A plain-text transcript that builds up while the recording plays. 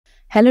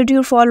Hello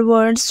dear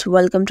followers,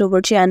 welcome to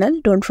our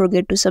channel. Don't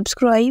forget to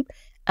subscribe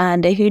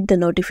and hit the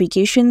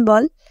notification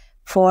bell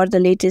for the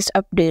latest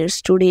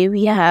updates. Today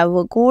we have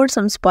got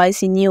some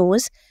spicy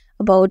news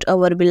about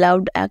our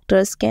beloved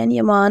actors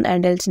Yaman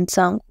and Elçin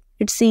Sangu.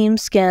 It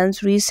seems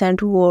Can's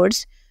recent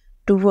words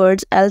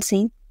towards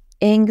Elçin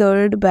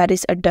angered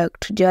Barry's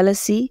adduct.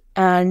 Jealousy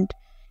and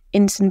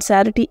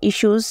insincerity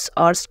issues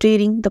are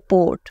stirring the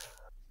pot.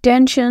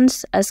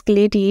 Tensions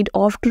escalated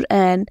after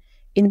an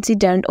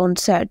incident on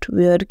set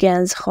where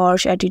Can's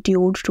harsh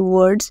attitude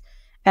towards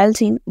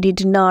Elçin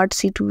did not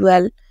sit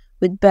well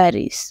with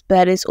Barış.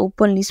 Barış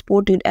openly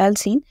supported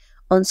Elçin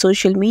on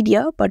social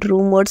media, but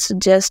rumors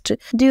suggest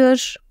there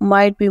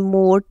might be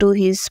more to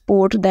his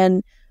support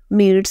than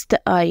meets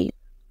the eye.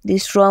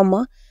 This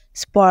drama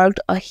sparked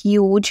a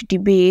huge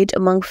debate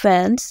among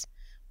fans,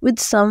 with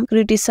some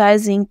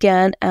criticizing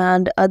Can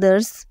and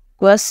others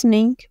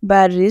questioning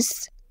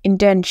Barry's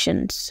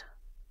intentions.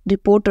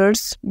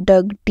 Reporters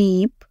dug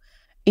deep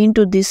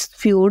into this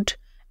feud,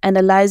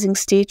 analyzing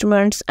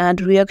statements and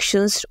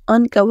reactions to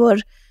uncover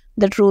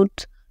the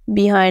truth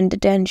behind the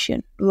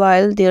tension.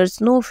 While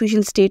there's no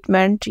official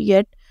statement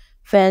yet,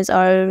 fans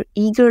are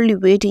eagerly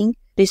waiting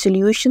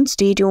resolution.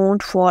 Stay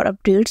tuned for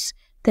updates.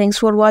 Thanks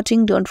for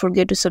watching. Don't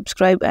forget to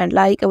subscribe and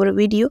like our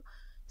video.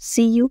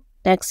 See you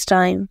next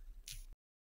time.